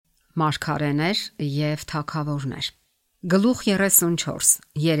Մարգարեներ եւ թագավորներ։ Գլուխ 34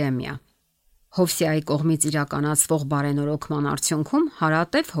 Երեմիա։ Հովսեայի կողմից իրականացվող բարենորոգման արդյունքում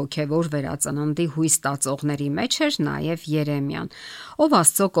հարատև հոգևոր վերածննդի հույս տածողների մեջ էր նաև Երեմիան, ով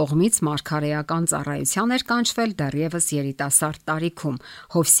Աստծո կողմից մարգարեական ծառայության էր կանչվել դեռևս երիտասարդ տարիքում,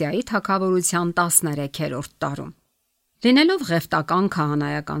 Հովսեայի թագավորության 13-րդ տարում։ Լինելով ղևտական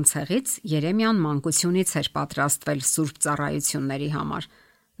քահանայական ցեղից, Երեմիան մանկությունից էր պատրաստվել սուրբ ծառայությունների համար։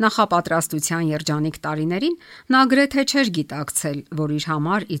 Նախապատրաստության երջանիկ տարիներին նա գրեթե չէր գիտակցել, որ իր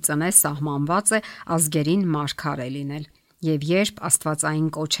համար ի ծնե սահմանված է ազգերին մարգարե լինել, եւ երբ աստվածային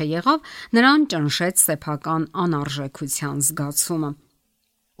կոչը եղավ, նրան ճնշեց սեփական անարժեքության զգացումը։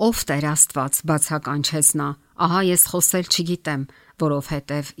 Ով Տեր Աստված, բացականչեց նա, ահա ես խոսել չգիտեմ,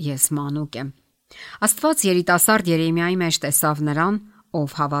 որովհետեւ ես մանուկ եմ։ Աստված երիտասարդ Երեմիայի մեջ տեսավ նրան,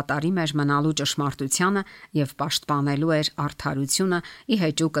 ով հավատարիմ էր մնալու ճշմարտությանը եւ պաշտպանելու էր արդարությունը ի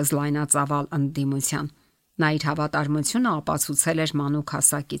հեճուկ զլայնածավալ ընդդիմության։ Նա իր հավատարմությունը ապացուցել էր մանուկ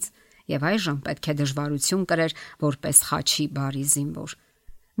հասակից եւ այժմ պետք է դժվարություն կրեր որպես խաչի բարի զինվոր։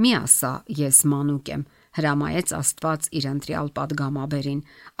 Մի ասա, ես մանուկ եմ, հրամայեց Աստված իր ընտրյալ պատգամաբերին,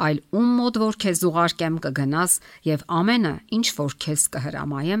 այլ ում մոտ որ քեզ ուղարկեմ կգնաս եւ ամենը, ինչ որ քեզ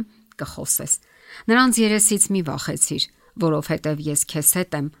կհրամայեմ, կխոսես։ Նրանց երեսից մի վախեցիր, որովհետև ես քեզ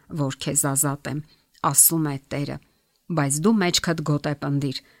հետ եմ, որ քեզ ազատեմ, ասում է Տերը։ Բայց դու մեջքդ գոտե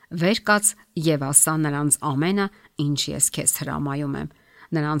պնդիր, վեր կաց եւ ասա նրանց ամենը, ինչ ես քեզ հրամայում եմ։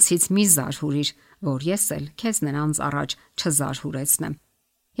 Նրանցից մի զարհուրիր, որ ես էլ քեզ նրանց առաջ չզարհուրեցնեմ։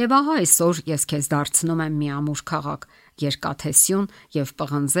 Եվ ահա այսօր ես քեզ դարձնում եմ մի ամուր քաղաք, երկաթեսյուն եւ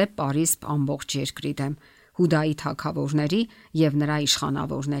պղնձե պարիսպ ամբողջ երկրի դեմ, Հուդայի թագավորների եւ նրա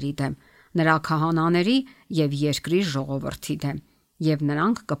իշխանավորների դեմ, նրա քահանաների եւ երկրի ժողովրդի դեմ, եւ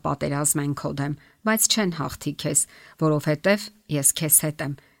նրանք կպատերազմեն քո դեմ, բայց չեն հաղթի քեզ, որովհետեւ ես քեզ հետ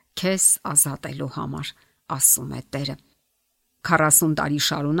եմ, քեզ ազատելու համար, ասում է Տերը։ 40 տարի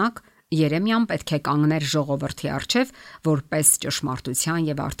շարունակ Երեմիան պետք է կանգներ ժողովրդի առջև որպես ճշմարտության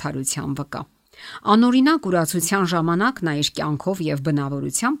եւ արդարության վկա։ Անօրինակ ուրացության ժամանակ նա իր կյանքով եւ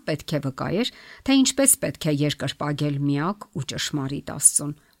բնավորությամբ պետք է վկայեր, թե ինչպես պետք է երկրպագել միակ ու ճշմարիտ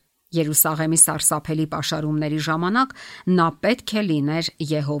Աստծուն։ Երուսաղեմի սարսափելի պաշարումների ժամանակ նա պետք է լիներ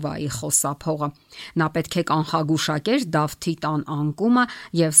Եհովայի խոսափողը։ Նա պետք է կանխագուշակեր Դավթի տան անկումը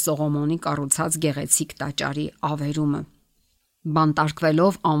եւ Սողոմոնի կառուցած գեղեցիկ տաճարի ավերումը։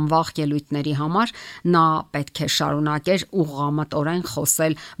 Բանտարկվելով անվախ ելույթների համար նա պետք է շարունակեր ուղղամտորեն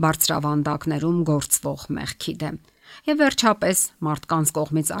խոսել բարձրավանդակներում գործվող մեղքի դեմ։ Եվ վերջապես մարդկանց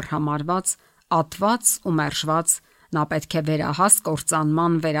կողմից արհամարված, ատված ու մերժված նա պետք է վերահաս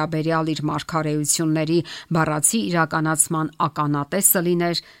կործանման վերաբերյալ իր մարգարեությունների բառացի իրականացման ականատեսը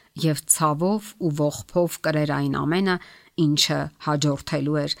լիներ եւ ցավով ու ողբով կրեր այն ամենը, ինչը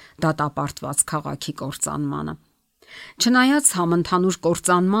հաջորդելու էր դատապարտված քաղաքի կործանմանը։ Չնայած համընդհանուր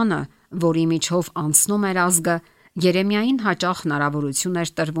կործանմանը, որի միջով անցնում էր ազգը, Երեմիային հաճախ հնարավորություն էր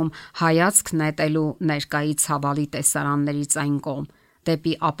տրվում հայացք նետելու ներկայի ցավալի տեսարաններից այն կողմ,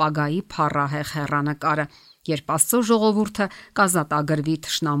 դեպի ապագայի փառահեղ հեռանկարը, երբ Աստծո ժողովուրդը կազատագրվի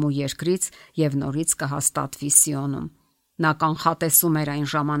թշնամու երկրից եւ նորից կհաստատվի Սիոնում։ Նա կանխատեսում էր այն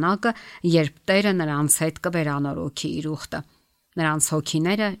ժամանակը, երբ Տերը նրանց հետ կվերանորոգի իր ուխտը։ Նրանց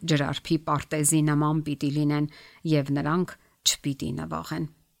հոգիները ջրարփի պարտեզի նման պիտի լինեն եւ նրանք չպիտի նվաղեն։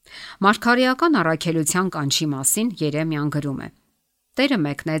 Մարգարեական առաքելության կանչի մասին Երեմիան գրում է. Տերը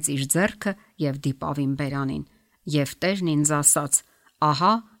մեկնեց իր ձեռքը եւ դիպավ իմ բերանին, եւ Տերն ինձ ասաց.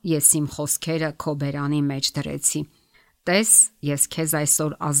 ահա ես իմ խոսքերը քո բերանի մեջ դրեցի։ Տես, ես քեզ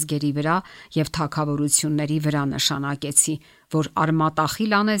այսօր ազգերի վրա եւ թագավորությունների վրա նշանակեցի, որ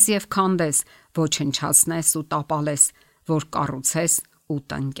արմատախիլ անես եւ քանդես, ոչնչացնես ու տապալես, որ կառուցես ու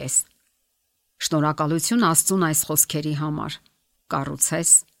տնկես։ Շնորհակալություն Աստծուն այս խոսքերի համար։ Կառուցես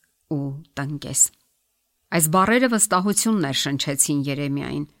ու տնկես։ Այս բառերը վստահություն ներշնչեցին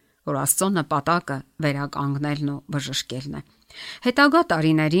Երեմիային, որ Աստծո նպատակը վերականգնելն ու բժշկելն է։ Հետագա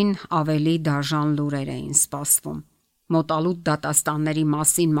տարիներին ավելի դաժան լուրեր էին սպասվում։ Մոտալուտ դատաստանների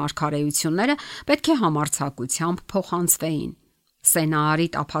մասին մարգարեությունները պետք է համարձակությամբ փոխանցվեին։ Սենահարի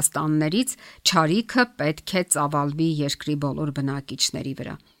տափաստաններից չարիքը պետք է ծավալվի երկրի բոլոր բնակիչների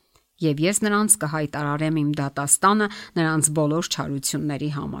վրա։ Եվ ես նրանց կհայտարարեմ իմ դատաստանը նրանց բոլոր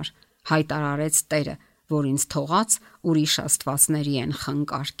չարությունների համար, հայտարարեց Տերը, որ ինձ թողած ուրիշ աստվածների են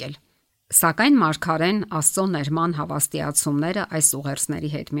խնկարկել։ Սակայն մարգարեն Աստծո ներման հավաստիացումները այս ուղերձների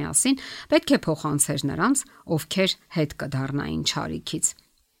հետ միասին պետք է փոխանցեր նրանց, ովքեր հետ կդառնային չարիքից։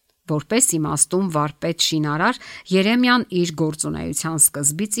 Որպես իմաստուն վարպետ շինարար, Երեմիան իր գործունեության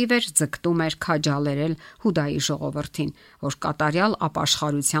սկզբից ի վեր ձգտում էր քաջալերել Հուդայի ժողովրդին, որ կատարյալ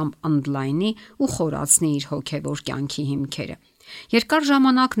ապաշխարությամբ ընդլայնի ու խորացնի իր հոգևոր կյանքի հիմքերը։ Երկար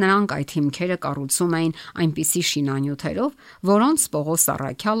ժամանակ նրանք այդ հիմքերը կառուցում էին այնպիսի շինանյութերով, որոնց Պողոս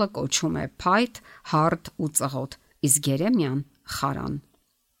առաքյալը կոչում է փայտ, հարթ ու ծղոտ, իսկ Երեմիան խարան։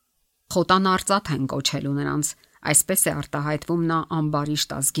 Խոտանարծաթ են կոչելու նրանց, այսպես է արտահայտվում նա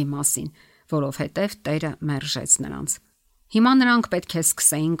ամբարիշտ ազգի մասին, որովհետև Տերը մերժեց նրանց։ Հիմա նրանք պետք է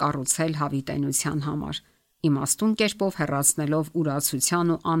սկսեին կառուցել հավիտենության համար, իմաստուն կերպով հեռացնելով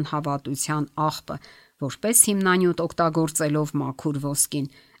ուրացության ու անհավատության աղբը, որպես հիմնանյութ օգտագործելով մաքուր ոսկին,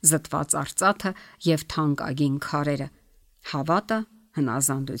 զտված արծաթը եւ թանկագին քարերը, հավատը,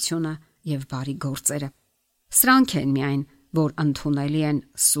 հնազանդությունը եւ բարի գործերը։ Սրանք են միայն, որ ընդունելի են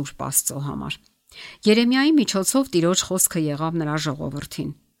Սուրբ Աստծո համար։ Երեմիայի միջոցով Տիրոջ խոսքը եղավ նրա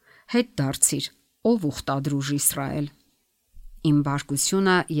ժողովրդին. «Հետ դարձիր, ով ուխտադրուժ Իսրայել։ Իմ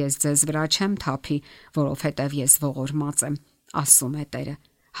բարկությունը ես ձեզ վրա չեմ թափի, որովհետև ես ողորմած եմ, ասում է Տերը։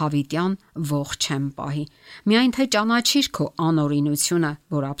 Հավիտյան ողջ չեմ պահի։ Միայն թե ճանաչիր քո անօրինությունը,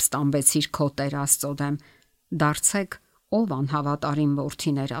 որ ապստամբեցիր քո Տեր Աստծո դեմ։ Դարձեք, ով անհավատարիմ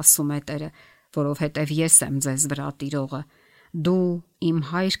որդիներ, ասում է Տերը, որովհետև ես եմ ձեզ վրա տիրողը։ Դու իմ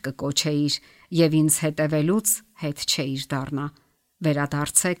հայր կկոչեիր եւ ինձ հետևելուց հետ չէիր դառնա։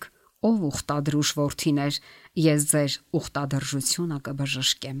 Վերադարձեք, ով ուխտադրուժ որդիներ, ես ձեր ուխտադրժությունը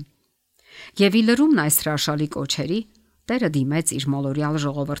կբժշկեմ»։ Եվ ի լրումն այս հրաշալի կոչերի Տերը դիմեց իր մոլորյալ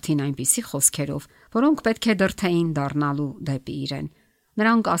ժողովրդին այնպիսի խոսքերով, որոնք պետք է դրթեին դառնալու դեպի իրեն։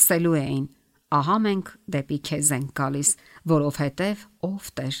 Նրանք ասելու էին. «Ահա մենք դեպի քեզ ենք գալիս, որովհետև ով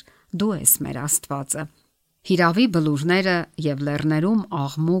Տեր, դու ես մեր Աստվածը»։ Հիրավի բլուրները եւ լեռներում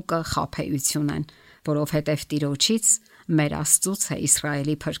աղմուկը խաբեություն են, որովհետև Տիրոջից մեր Աստծուց է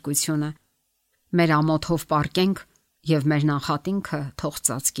Իսրայելի փրկությունը։ Մեր ամոթով պարկենք եւ մեր նախատինքը թող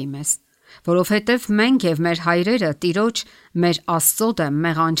ծածկի մեզ, որովհետև մենք եւ մեր հայրերը Տիրոջ մեր Աստծո դեմ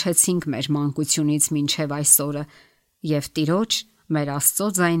մեղանչեցինք մեր մանկությունից մինչև այսօրը եւ Տիրոջ մեր Աստծո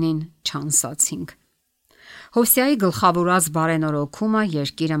ձայնին չանսացինք։ Հովսեայի գլխավորած բարենորոգումը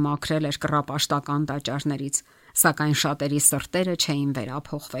երկիրը մաքրել էր կռապաշտական տաճարներից, սակայն շատերի սրտերը չէին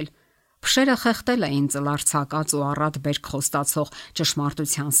վերափոխվել։ Փշերը խեղդել էին ծլարցակած ու առատ բերք խոստացող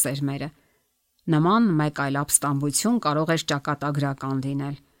ճշմարտության սերմերը։ Նման մեկ այլ ապստամբություն կարող էր ճակատագրական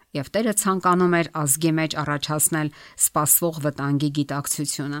լինել, եւ Տերը ցանկանում էր ազգի մեջ առաջացնել սպասվող վտանգի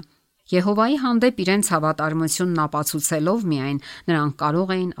գիտակցությունը։ Եհովայի հանդեպ իրենց հավատարմությունն ապացուցելով միայն նրանք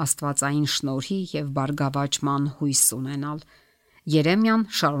կարող էին աստվածային շնորհի եւ բարգավաճման հույս ունենալ։ Երեմիան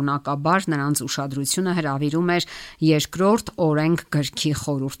շարունակաբար նրանց ուշադրությունը հրավիրում էր երկրորդ օրենք գրքի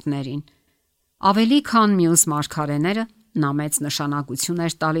խորհուրդներին։ Ավելի քան մյուս մարգարեները նա մեծ նշանակություն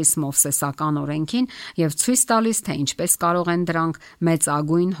էր տալիս Մովսեսական օրենքին եւ ցույց տալիս, թե ինչպես կարող են դրանք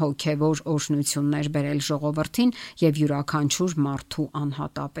մեծագույն հոգեվոր օրհնություններ բերել ժողովրդին եւ յուրաքանչյուր մարդու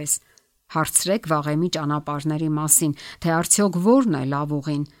անհատապես։ Հարցրեք վաղեմի ճանապարհների մասին, թե արդյոք որն է լավ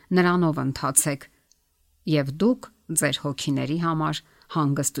ուղին, նրանով ընթացեք, եւ դուք ձեր հոգիների համար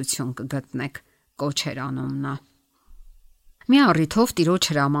հանգստություն կգտնեք, կոչեր անում նա։ Մի առիթով Տիրոջ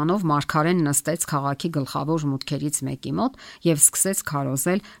հրամանով մարգարեն նստեց քաղաքի գլխավոր մուտքերից մեկի մոտ եւ սկսեց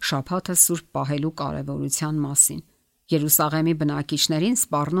քարոզել շաբաթը սուրբ պահելու կարեւորության մասին։ Երուսաղեմի բնակիչներին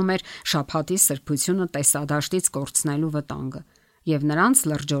սպառնում էր շաբաթի սրբությունը տեսադաշտից կորցնելու վտանգը, եւ նրանց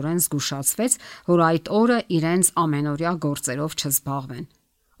լրջորեն զգուշացվեց, որ այդ օրը իրենց ամենօրյա գործերով չզբաղվեն։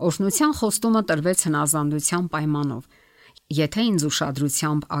 Օրհնության խոստումը տրվեց հնազանդության պայմանով. «Եթե ինձ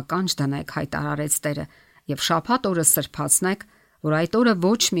ուշադրությամբ ականջ դնեք», հայտարարեց Տերը, «եւ շաբաթ օրը սրբացնեք, որ այդ օրը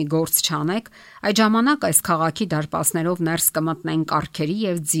ոչ մի գործ չանեք, այդ ժամանակ այս քաղաքի դարպասներով ներս կմտնեն կառքերի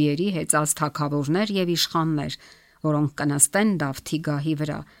եւ ձիերի հեծած թագավորներ եւ իշխաններ, որոնք կնստեն Դավթի գահի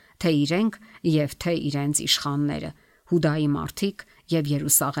վրա, թե իրենք եւ թե իրենց իշխանները, Հուդայի մարդիկ եւ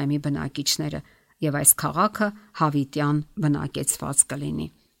Երուսաղեմի բնակիչները, եւ այս քաղաքը հավիտյան բնակեցված կլինի»։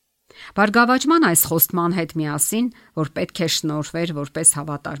 Բարգավաճման այս խոստման հետ միասին, որ պետք է շնորհվեր որպես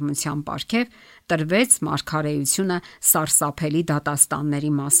հավատարմության պարգև, տրվեց մարգարեությունը սարսափելի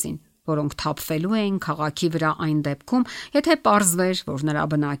դատաստանների մասին, որոնք թափվելու էին քաղաքի վրա այն դեպքում, եթե պարզվեր, որ նրա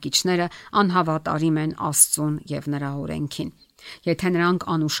բնակիչները անհավատարիմ են Աստծուն եւ նրա օրենքին։ Եթե նրանք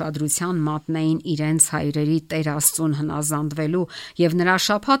անուշադրության մատնեին իրենց հայրերի Տեր Աստծուն հնազանդվելու եւ նրա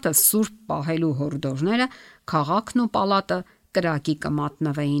շաբաթը սուրբ պահելու հորդորները, քաղաքն ու պալատը կրակի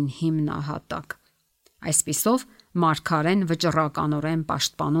կմատնվեին հիմնահատակ։ Այսպիսով մարգարեն վճռականորեն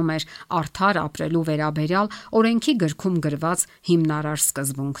պաշտպանում էր արդար ապրելու վերաբերյալ օրենքի գրքում գրված հիմնարար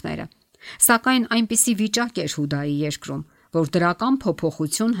սկզբունքները։ Սակայն այնպիսի վիճակ էր Հուդայի երկրում, որ դրական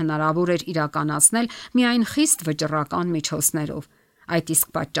փոփոխություն հնարավոր էր իրականացնել միայն խիստ վճռական միջոցներով։ Այդ իսկ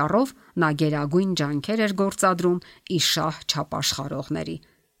պատճառով նա գերագույն ջանքեր էր գործադրում իր շահ չապաշխարողների։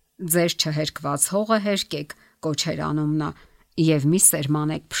 Ձեր չհերկված հողը հերկեք, կոչեր անում նա, եւ մի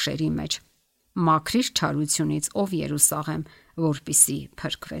սերմանեք փշերի մեջ։ Մաքրիր չարությունից, ով Երուսաղեմ, որպիսի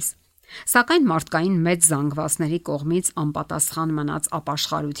փրկվես։ Սակայն մարդկային մեծ զանգվածների կողմից անպատասխան մնաց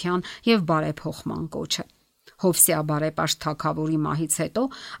ապաշխարության եւ բարեփոխման կոչը։ Հովսեա բարեպաշտ թագավորի մահից հետո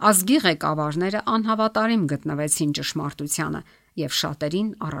ազգի ղեկավարները անհավատարիմ գտնվեցին ճշմարտությանը եւ շատերին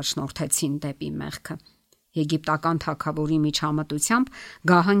առաջնորդեցին դեպի մեղքը։ Եգիպտական թագավորի միջամտությամբ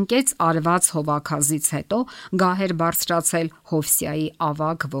գահընկեց արված Հովաքազից հետո գահ էր բարձրացել Հովսեայի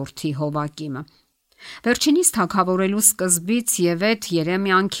ավագ որդի Հովակիմը։ Վերջինիս թագավորելու սկզբից եւ այդ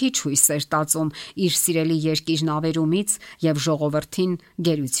Երեմիան քիչ հույս էր տածում իր սիրելի երկիրն ավերումից եւ ժողովրդին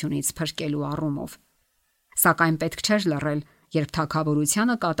գերությունից փրկելու առումով։ Սակայն պետք չէր լռել, երբ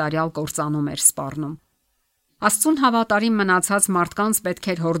թագավորությունը կատարյալ կործանում էր սպառնում։ Աստծուն հավատարիմ մնացած մարդկանց պետք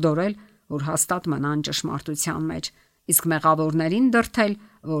էր հորդորել, որ հաստատ մնան ճշմարտության մեջ, իսկ մեղավորներին դրթել,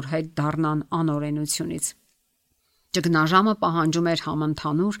 որ հետ դառնան անօրենությունից։ Ճգնաժամը պահանջում էր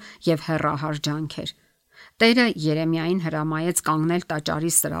համընդհանուր եւ հեռահար ջանքեր։ Տերը Երեմիային հրամայեց կանգնել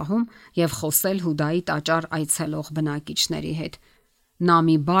տաճարի սրահում եւ խոսել Հուդայի տաճար այցելող բնակիչների հետ։ Նա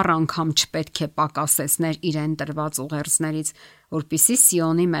մի բառ անգամ չպետք է պակասեցներ իրեն տրված ուղերձներից, որpիսի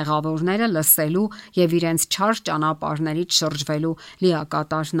Սիոնի մեղավորները լսելու եւ իրենց չար ճանապարհներից շրջվելու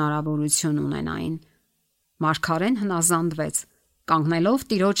լիակատար հնարավորություն ունենային։ Մարգարեն հնազանդվեց։ Կանգնելով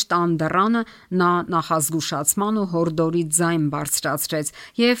Տիրոջ տան դռանը, նա նախազգուշացման ու հորդորի ձայն բարձրացրեց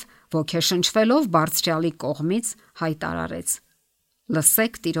եւ ոգեշնչվելով Բարձրյալի կողմից հայտարարեց.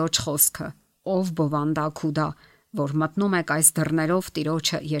 Լսեք Տիրոջ խոսքը, ով բովանդակ Հուդա, որ մտնում եք այս դռներով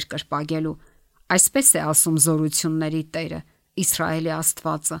Տիրոջը երկրպագելու։ Այսպես է ասում զորությունների Տերը, Իսրայելի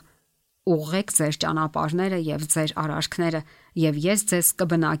Աստվածը. ուղղեք ձեր ճանապարհները եւ ձեր արարքները, եւ ես ձեզ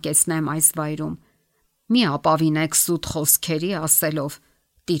կբնակեցնեմ այս վայրում։ Մի ապավինեք սուտ խոսքերի ասելով.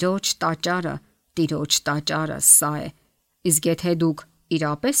 Տիրոջ տաճարը սա է։ Իսկ եթե դուք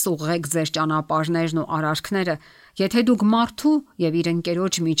իրապես ուղղեք ձեր ճանապարհներն ու արարքները, եթե դուք մարդու եւ իր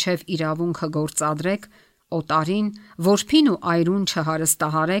ընկերոջ միջև իրավունքը գործադրեք, օտարին, որփին ու այրուն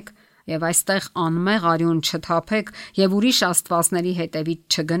չհարստահարեք եւ այստեղ անմեղ արյուն չթափեք եւ ուրիշ աստվածների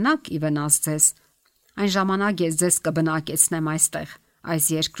հետևից չգնաք ի վնաս ձեզ, այն ժամանակ ես ձեզ կբնակեցնեմ այստեղ, այս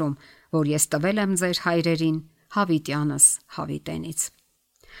երկրում, որ ես տվել եմ ձեր հայրերին, հավիտյանս հավիտենից։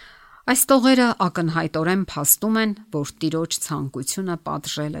 Այս տողերը ակնհայտորեն փաստում են, որ Տիրոջ ցանկությունը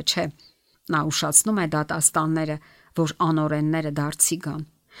պատժելը չէ։ Նա ուշացնում է դատաստանները, որ անօրենները դարձի գան։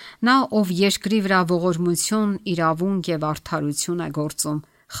 Նա, ով երկրի վրա ողորմություն, իրավունք եւ արդարություն է գործում,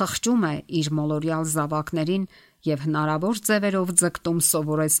 խղճում է իր մոլորյալ զավակներին եւ հնարավոր ձևերով ձգտում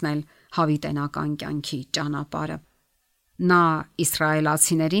սովորեցնել հավիտենական կյանքի ճանապարհը։ Նա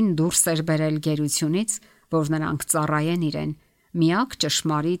իսրայելացիներին դուրս էր բերել գերությունից, որ նրանք ծառայեն իրեն, միակ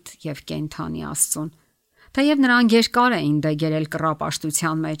ճշմարիտ եւ կենթանի Աստծուն։ Թեև նրանք երկար էին դեգերել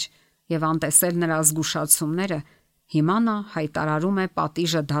կռապաշտության մեջ եւ անտեսել նրա զգուշացումները, հիմա նա հայտարարում է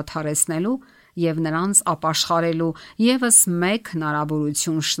պատիժը դադարեցնելու եւ նրանց ապաշխարելու եւս մեկ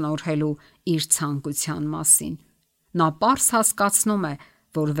հնարավորություն շնորհելու իր ցանկության մասին։ Նա պարզ հասկացնում է,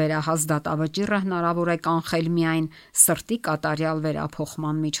 որ վերահաս դատավճիռը հնարավոր է կանխել միայն սրտի կատարյալ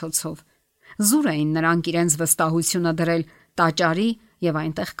վերափոխման միջոցով։ Զուր էին նրանք իրենց վստահությունը դրել տաճարի եւ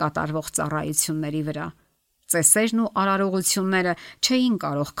այնտեղ կատարվող ծառայությունների վրա։ Ծեսերն ու արարողությունները չէին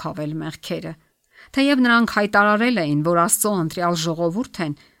կարող քավել մեղքերը։ Թեև նրանք հայտարարել էին, որ Աստծո ընտրյալ ժողովուրդ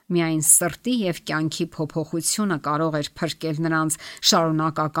են, միայն սրտի եւ կյանքի փոփոխությունը կարող էր փրկել նրանց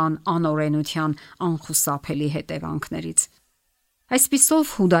շարունակական անօրենության անխուսափելի հետևանքներից։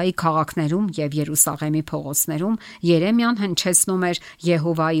 Այսպիսով Հուդայի քաղաքներում եւ Երուսաղեմի փողոցներում Երեմիան հնչեցնում էր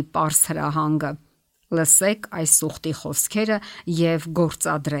Եհովայի պարզ հրահանգը. Լսեք այս ուխտի խոսքերը եւ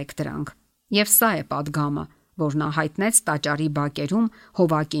գործադրեք դրանք։ Եվ սա է պատգամը, որ նա հայտնեց տաճարի բակերում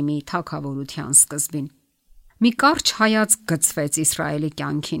Հովակիմի թագավորության սկզբին։ Մի կարճ հայացք գցվեց Իսրայելի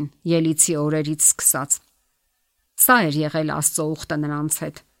կյանքին, ելիցի օրերից սկսած։ Սա էր եղել Աստծո ուխտը նրանց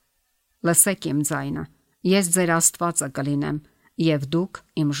հետ։ Լսեք իմ ձայնը, ես ձեր Աստվածը կլինեմ, եւ դուք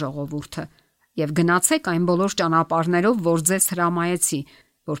իմ ժողովուրդը, եւ գնացեք այն բոլոր ճանապարհներով, որ ձեզ հրամայեցի,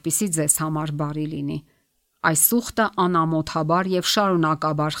 որպիսի ձեզ համար բարի լինի։ Այս ուխտը անամոթաբար եւ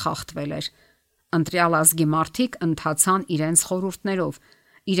շարունակաբար խախտվել էր։ Ընտրյալ ազգի մարդիկ ընթացան իրենց խորհուրդներով,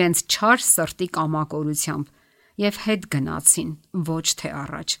 իրենց չար սրտի կամակորությամբ եւ հետ գնացին, ոչ թե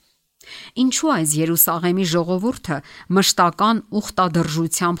առաջ։ Ինչու այս Երուսաղեմի ժողովուրդը մշտական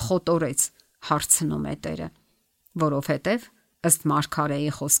ուխտադրժությամբ խոտորեց, հարցնում է Տերը։ որովհետև ըստ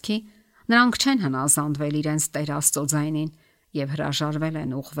Մարգարեի խոսքի նրանք չեն հնազանդվել իրենց Տեր Աստծո ձայնին եւ հրաժարվել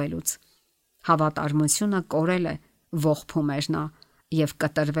են ուղղվելուց։ Հավատարմությունը կորել է, ողբում էր նա եւ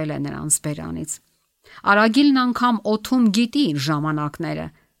կտրվել է նրանց բերանից։ Արագիլն անգամ օթում գիտի իր ժամանակները,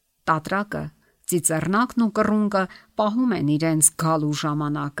 տատրակը, ծիծեռնակն ու կռունկը պահում են իրենց գալու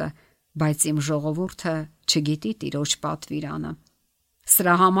ժամանակը, բայց իմ ժողովուրդը չգիտի Տիրոջ պատվիրանը։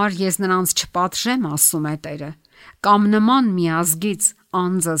 Սրա համար ես նրանց չպատժեմ, ասում է Տերը, կամ նման մի ազգից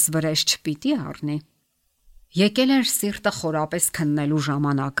անձս վրեժ չպիտի առնի։ Եկել էր սիրտը խորապես քննելու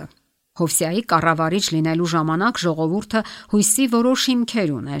ժամանակը։ Հովսեայի կառավարիչ լինելու ժամանակ ժողովուրդը հույսի որոշ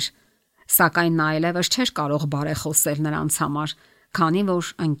հիմքեր ուներ, սակայն նա այլևս չէր կարող բարեխոսել նրանց համար, քանի որ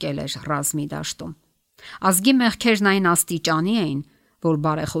ընկել էր ռազմի դաշտում։ Ազգի մեղքերն այն աստիճանի էին, որ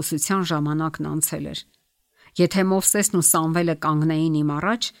բարեխոսության ժամանակն անցել էր։ Եթե Մովսեսն ու Սամվելը կանգնեին իմ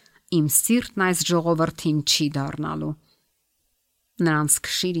առաջ, իմ սիրտն այս ժողովրդին չի դառնալու։ Նրանց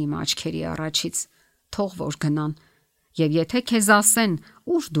քշիր իմ աչքերի առաջից, թող որ գնան, եւ եթե քեզ ասեն,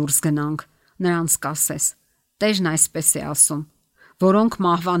 ուր դուրս գնանք, նրանց կասես. Տերն այսպես է ասում. որոնք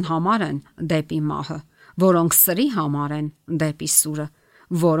մահվան համար են, դեպի մահը, որոնք սրի համար են, դեպի սուրը,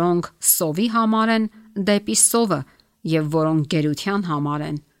 որոնք սովի համար են, դեպի սովը, եւ որոնք գերության համար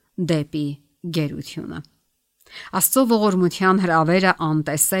են, դեպի գերությունը։ Աստծո ողորմության հրավերը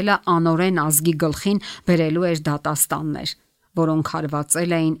անտեսելը անօրեն ազգի գլխին բերելու էր դատաստաններ, որոնք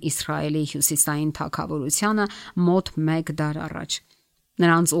հարվածել էին Իսրայելի հյուսիսային թագավորությանը մոտ 1 դար առաջ։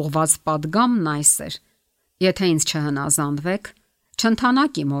 Նրանց ուղված պատգամն այս էր. եթե ինձ չհնազանդվեք,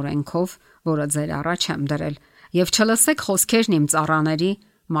 չընթանաք իմ օրենքով, որը ձեր առաջ եմ դրել, եւ չլսեք խոսքերն իմ ծառաների,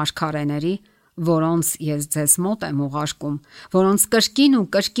 մարգարեների, որոնց ես ձեզ մոտ եմ ուղարկում, որոնց կրկին ու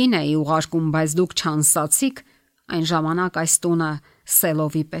կրկին էի ուղարկում, բայց դուք չանսացիք, այն ժամանակ այս տունը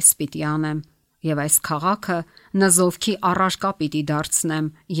սելովի պես պիտի անեմ եւ այս քաղաքը նզովքի առարկա պիտի դարձնեմ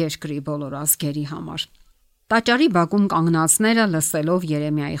երկրի բոլոր ազգերի համար։ Տաճարի բակում կանգնածները լսելով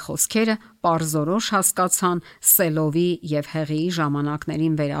Երեմիայի խոսքերը պարզորոշ հասկացան Սելովի եւ Հեղիի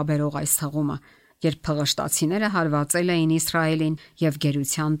ժամանակներին վերաբերող այս հղումը, երբ փղշտացիները հարվածել էին Իսրայելին եւ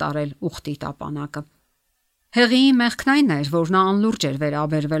գերության տարել ուխտի տապանակը։ Հեղիի մեղքն այն էր, որ նա անլուրջ էր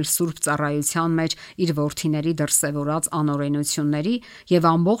վերաբերվել սուրբ ծառայության մեջ իր որդիների դրսևորած անօրենությունների եւ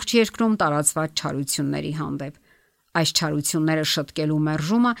ամբողջ երկրում տարածված չարությունների հանդեպ։ Այս չարությունները շտկելու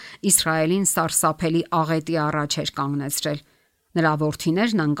մերժումը Իսրայելին սարսափելի աղետի առաջ էր կանգնեցրել։ Նրա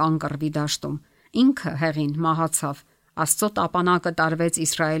որդիներն ընկան կռվի դաշտում։ Ինքը Հեղին մահացավ։ Աստծո տապանակը տարվեց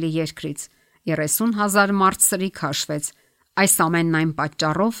Իսրայելի երկրից։ 30,000 մարդ սրի քաշվեց։ Այս ամենն այն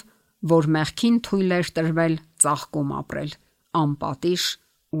պատճառով, որ մեղքին թույլ էր տրվել ծաղկում ապրել, անպատիժ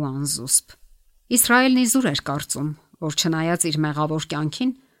ու անզուսպ։ Իսրայելն իզուր էր կարծում, որ չնայած իր մեղավոր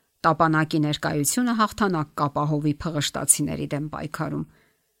կյանքին, տապանակի ներկայությունը հաղթանակ կապահովի փղշտացիների դեմ պայքարում։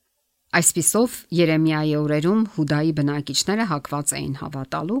 Այսպիսով Երեմիայի օրերում Հուդայի բնակիչները հակված էին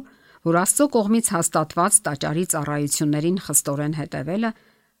հավատալու, որ Աստծո կողմից հաստատված տաճարի ծառայություններին խստորեն հետևելը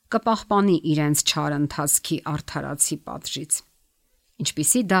կպահպանի իրենց չար ընթացքի արդարացի պատժից։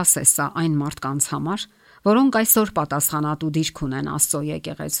 Ինչպիսի դաս է սա այն մարդկանց համար, որոնք այսօր պատասխանատու դիրք ունեն Աստծո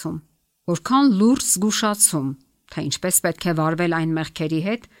եկեղեցում, որքան լուրջ զգուշացում, թե ինչպես պետք է վարվել այն մեղքերի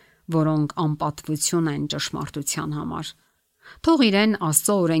հետ, որոնք անպատվություն են ճշմարտության համար։ Թող իրեն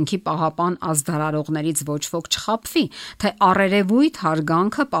Աստծո օրենքի պահապան ազդարարողներից ոչ ոք չխաբվի, թե առերևույթ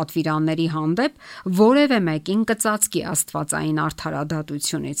հարգանքը պատվիրանների հանդեպ որևէ մեկին կծածկի աստվածային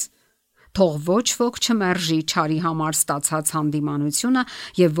արդարադատությունից։ Թող ոչ ոք չմերժի չարի համար ստացած հանդիմանությունը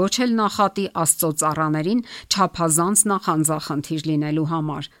եւ ոչ էլ նախատի Աստծո ծառաներին չափազանց նախանձախնդիր լինելու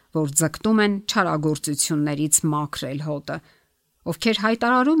համար, որ ձգտում են չարագործություններից մաքրել հոտը, ովքեր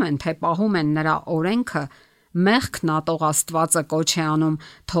հայտարարում են, թե պահում են նրա օրենքը, մեղքն ատող Աստվածը կոչ է անում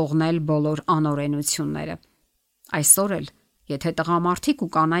թողնել բոլոր անօրենությունները։ Այսօր էլ, եթե տղամարդիկ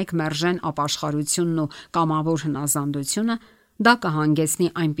ու կանայք մերժեն ապաշխարությունն ու կամավոր հնազանդությունը, դա կհանգեցնի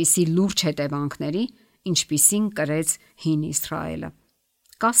այնպիսի լուրջ հետևանքների, ինչպիսին կրեց հին Իսրայելը։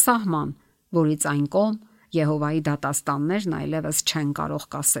 Կա սահման, որից այն կողմ Եհովայի դատաստաններն այլևս չեն կարող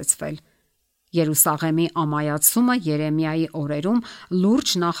կասեցվել։ Երուսաղեմի ամայացումը Երեմիայի օրերում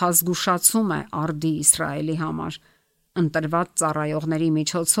լուրջ նախազգուշացում է արդի Իսրայելի համար։ Ընտրված ծառայողների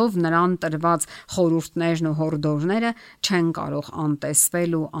միջոցով նրան տրված խորհուրդներն ու հորդորները չեն կարող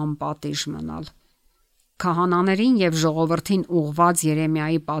անտեսվել ու անպատիժ մնալ։ Քահանաներին եւ ժողովրդին ուղված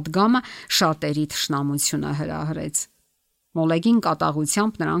Երեմիայի պատգամը շատերի թշնամությունը հրահրեց։ Մոլեգին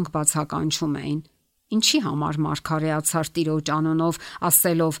կատաղությամբ նրանք բացականչում էին. ինչի համար մարգարեացար Տիրոջ անունով,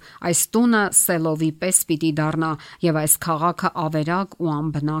 ասելով այս տունը սելովի պես պիտի դառնա եւ այս քաղաքը ավերակ ու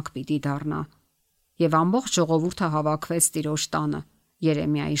անբնակ պիտի դառնա։ եւ ամբողջ ժողովուրդը հավաքվեց Տիրոջ տանը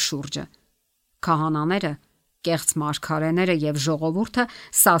Երեմիայի շուրջը։ Քահանաները, կեղծ մարգարեները եւ ժողովուրդը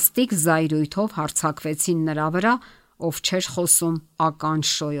սաստիկ զայրույթով հարձակվեցին նրա վրա, ով չէր խոսում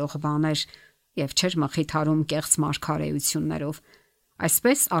ականջ շոյող բաներ եւ չէր մխիթարում կեղծ մարգարեություններով։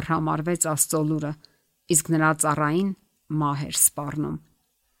 Այսպես արհամարվեց Աստծո լուրը, իսկ նրա ծառային մահ էր սպառնում։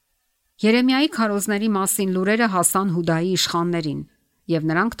 Երեմիայի քարոզների մասին լուրերը հասան Հուդայի իշխաններին, եւ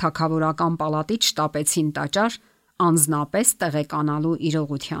նրանք թագավորական պալատից շտապեցին տաճար անձնապես տեղեկանալու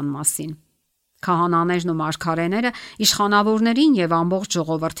իրողության մասին։ Քահանաներն ու մարգարեները իշխանավորներին եւ ամբողջ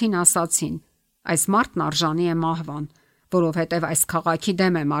ժողովրդին ասացին. այս մարդն արժանի է մահվան, որովհետեւ այս քաղաքի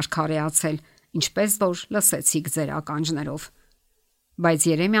դեմ է մարգարեացել, ինչպես որ լսեցիք ձեր ականջներով։ Բայց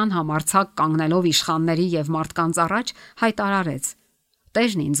Երեմիան համարձակ կանգնելով իշխանների եւ մարդկանց առաջ հայտարարեց.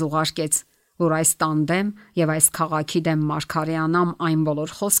 Տերն ինձ ուղարկեց, որ այս տան դեմ եւ այս քաղաքի դեմ մարգարեանամ այն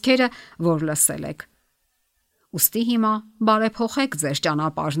բոլոր խոսքերը, որ լսել եք։ Ուստի հիմա բարեփոխեք ձեր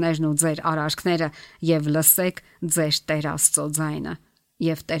ճանապարհներն ու ձեր արարքները եւ լսեք ձեր Տեր Աստծո ձայնը,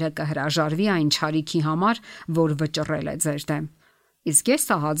 եւ Տերը կհրաժարվի այն չարիքի համար, որ վճռել է ձեր դեմ։ Իսկ ես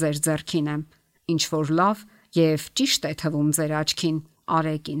ահա ձեր ձեռքին եմ, ինչ որ լավ եւ ճիշտ է թվում ձեր աչքին,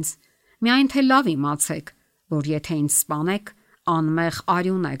 արեք ինձ։ Միայն թե լավ իմացեք, որ եթե ինձ սպանեք, անմեղ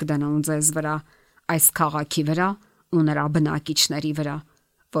արյուն եք դնում ձեզ վրա, այս քաղաքի վրա ու նրա բնակիչների վրա,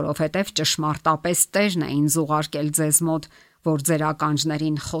 որովհետև ճշմարտապես Տերն է ինձ ուղարկել ձեզ մոտ, որ ձեր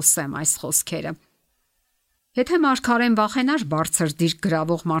ականջներին խոսեմ այս խոսքերը։ Եթե մարգարեն վախենար բարձր դիրք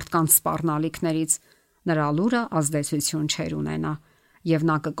գրավող մարդկանց սպառնալիքներից, նրա լուրը ազդեցություն չէր ունենա, եւ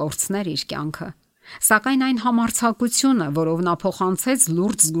նա կկորցներ իր կյանքը։ Սակայն այն համարձակությունը, որով նա փոխանցեց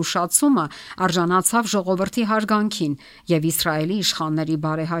լուրջ զգուշացումը, արժանացավ ժողովրդի հարգանքին եւ Իսրայելի իշխանների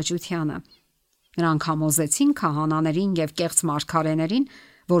բարեհաճությանը։ Նրանք համոզեցին քահանաներին եւ կեղծ մարգարեներին,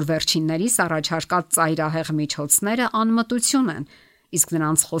 որ վերջիններիս առաջարկած ծայրահեղ միջոցները անմտություն են, իսկ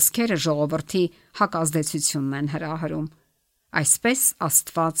նրանց խոսքերը ժողովրդի հակազդեցությունն են հրահրում։ Այսպես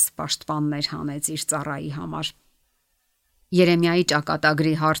Աստված պաշտպաններ հանեց իր ծառայի համար։ Երեմիայի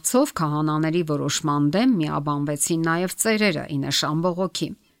ճակատագրի հարցով քահանաների որոշման դեմ միաբանվեցին նաև ծերերը 9 բողոքի։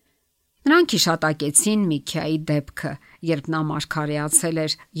 Նրանք հիշատակեցին Միքիայի դեպքը, երբ նա մարգարեացել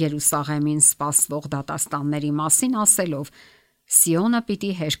էր Երուսաղեմին սպասվող դատաստանների մասին, ասելով. Սիոնը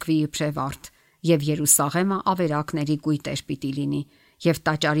պիտի հերկվի իբրև արդ, եւ Երուսաղեմը ավերակների կույտեր պիտի լինի, եւ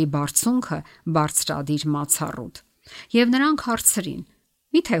տաճարի բարձունքը բարձրադիր մացառուտ։ Եվ նրանք հարցրին.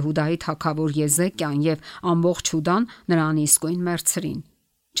 Միթե Հուդայի թագավոր Եզեկիան եւ ամբողջ Հուդան նրան իսկույն մերցրին։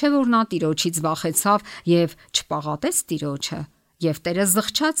 Չէ որ նա Տիրոջից վախեցավ եւ չպաղատեց Տիրոջը, եւ Տերը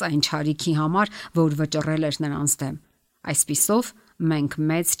զղջաց այն չարիքի համար, որ վճռել էր նրանց դեմ։ Այսպիսով մենք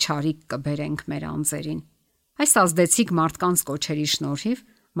մեծ չարիք կբերենք մեր անձերին։ Այս ազդեցիկ մարդկանց կոչերի շնորհիվ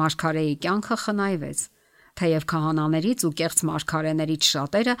մարգարեի կյանքը խնայվեց, թեև քահանաներից ու կեղծ մարգարեներից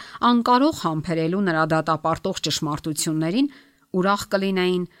շատերը անկարող համբերելու նրա դատապարտող ճշմարտություններին ուրախ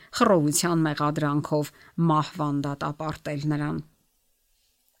կլինեին խռովության մեղադրանքով մահվան դատապարտել նրան։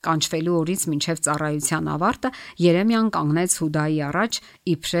 Կանչվելու օրից մինչև ծառայության ավարտը Երեմիան կանգնեց Հուդայի առաջ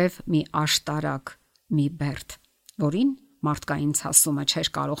իբրև մի աշտարակ, մի բերդ, որին մարդկային ցասումը չէր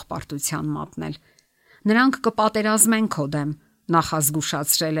կարող պարտության մատնել։ Նրանք կպատերազմեն քո դեմ,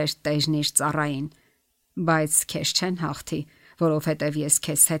 նախազգուշացրել էր Տերն իր ծառային, բայց քեզ չեն հաղթի, որովհետև ես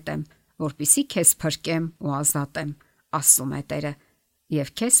քեզ հետ եմ, որպիսի քեզ փրկեմ ու ազատեմ, ասում է Տերը,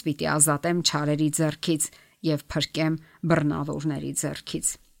 եւ քեզ պիտի ազատեմ չարերի ձեռքից եւ փրկեմ բռնավորների ձեռքից։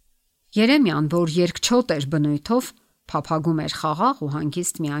 Երեմիան, որ երկչոտ էր բնույթով, փափագում էր խաղաղ ու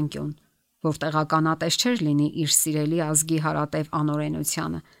հանգիստ մի անկյուն, որտեղ ականատես չէր լինի իր սիրելի ազգի հարատև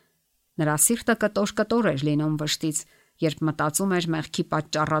անօրենությանը։ Նրա սիրտը կտոր էր լինում վշտից, երբ մտածում էր մեղքի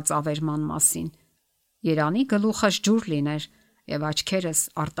պատճառած ավերման մասին։ Երանի գլուխս ջուր լիներ եւ աչքերս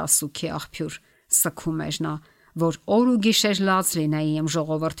արտասուքի աղբյուր, սգում էր նա, որ օր ու գիշեր լաց լինեի իմ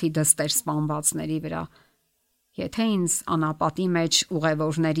ժողովրդի դստեր սպանվածների վրա։ Եթե ինձ անապատի մեջ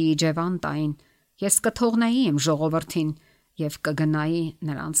ուղևորների իջևան տային, ես կթողնեի իմ ժողովրդին եւ կգնայի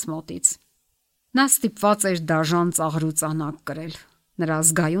նրանց մոտից։ Նա ստիպված էր դաժան ծաղրուց անակ կրել։ Նրա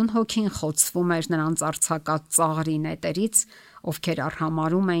զգայուն հոգին խոցվում էր նրանց արձակած ծաղրի նետերից, ովքեր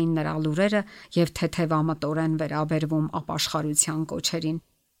արհամարում էին նրա լուրերը եւ թեթևամտորեն վերաբերվում ապաշխարության կոչերին։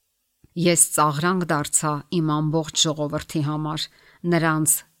 Ես ծաղրանք դարձա իմ ամբողջ ժողովրդի համար,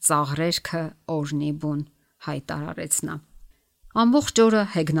 նրանց ծաղրերքը օրնի բուն, հայտարարեց նա։ Ամբողջ օրը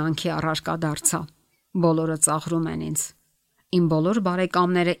հեգնանքի առարկա դարձա։ Բոլորը ծաղրում են ինձ։ Իմ բոլոր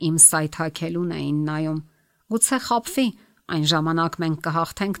բարեկամները իմ սայթաքելուն էին նայում։ Գուցե խաբվի, այն ժամանակ մենք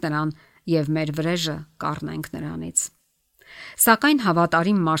կհաղթենք նրան եւ մեր վրեժը կառնենք նրանից։ Սակայն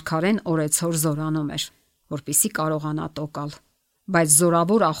հավատարիմ Մարգարեն օրեցօր զորանում էր, որպիսի կարողանա տոկալ, բայց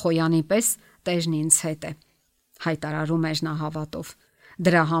զորավոր Ախոյանի պես Տերն ինձ հետ է, հայտարարում էր նա հավատով։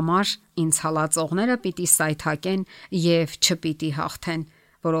 Դրա համար ինձ հալածողները պիտի սայթաքեն եւ չպիտի հաղթեն,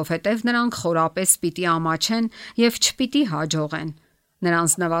 որովհետեւ նրանք խորապես պիտի ամաչեն եւ չպիտի հաջողեն։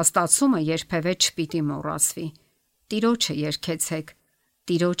 Նրանց նվաստացումը երբևէ չպիտի մոռացվի։ Տիրոջը երգեցեք,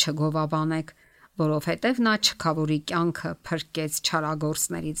 Տիրոջը գովաբանեք, որովհետև նա չքավորի կյանքը փրկեց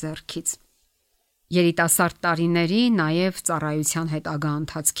չարագործների ձեռքից։ Երիտասարդ տարիների, նաև ծառայության հետագա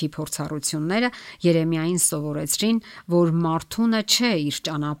ընթացքի փորձառությունները Երեմիային սովորեցրին, որ մարդունը չէ իր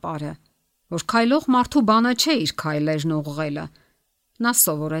ճանապարհը, որ քայլող մարդու բանը չէ իր քայլերն ուղղելը։ Նա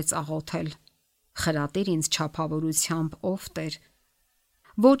սովորեց աղոթել. «Խրատիր ինձ չափավորությամբ, ով Տեր,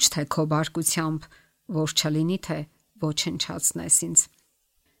 ոչ թե քո բարկությամբ, որ չլինի թե ոչնչացնես ինձ»։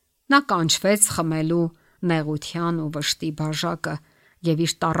 Նա կանչվեց խմելու նեղության ու վշտի բաժակը եւ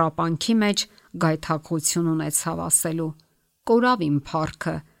իր տառապանքի մեջ գայթակղություն ունեցավ ասելու. «Կորավ իմ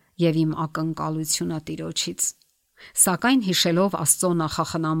փառքը եւ իմ ակնկալությունը Տիրոջից»։ Սակայն հիշելով Աստծո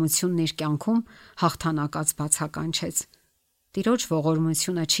նախախնամությունն իր կյանքում հաղթանակած բացականչեց. Տիրոջ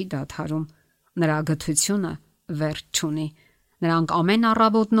ողորմությունը չի դադարում, նրա գթությունը վերջ չունի, նրանք ամեն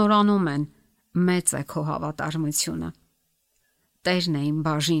առավոտ նորանում են, մեծ է քո հավատարմությունը։ Տերն է իմ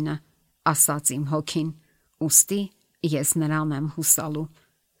բաժինը, ասաց իմ հոգին, ուստի ես նրան եմ հուսալու։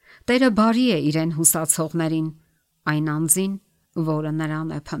 Տերը բարի է իրեն հուսացողներին, այն անձին, որը նրան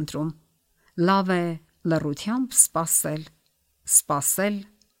է փնտրում։ Լավ է լռությամբ սպասել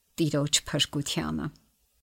Տիրոջ փրկությանը։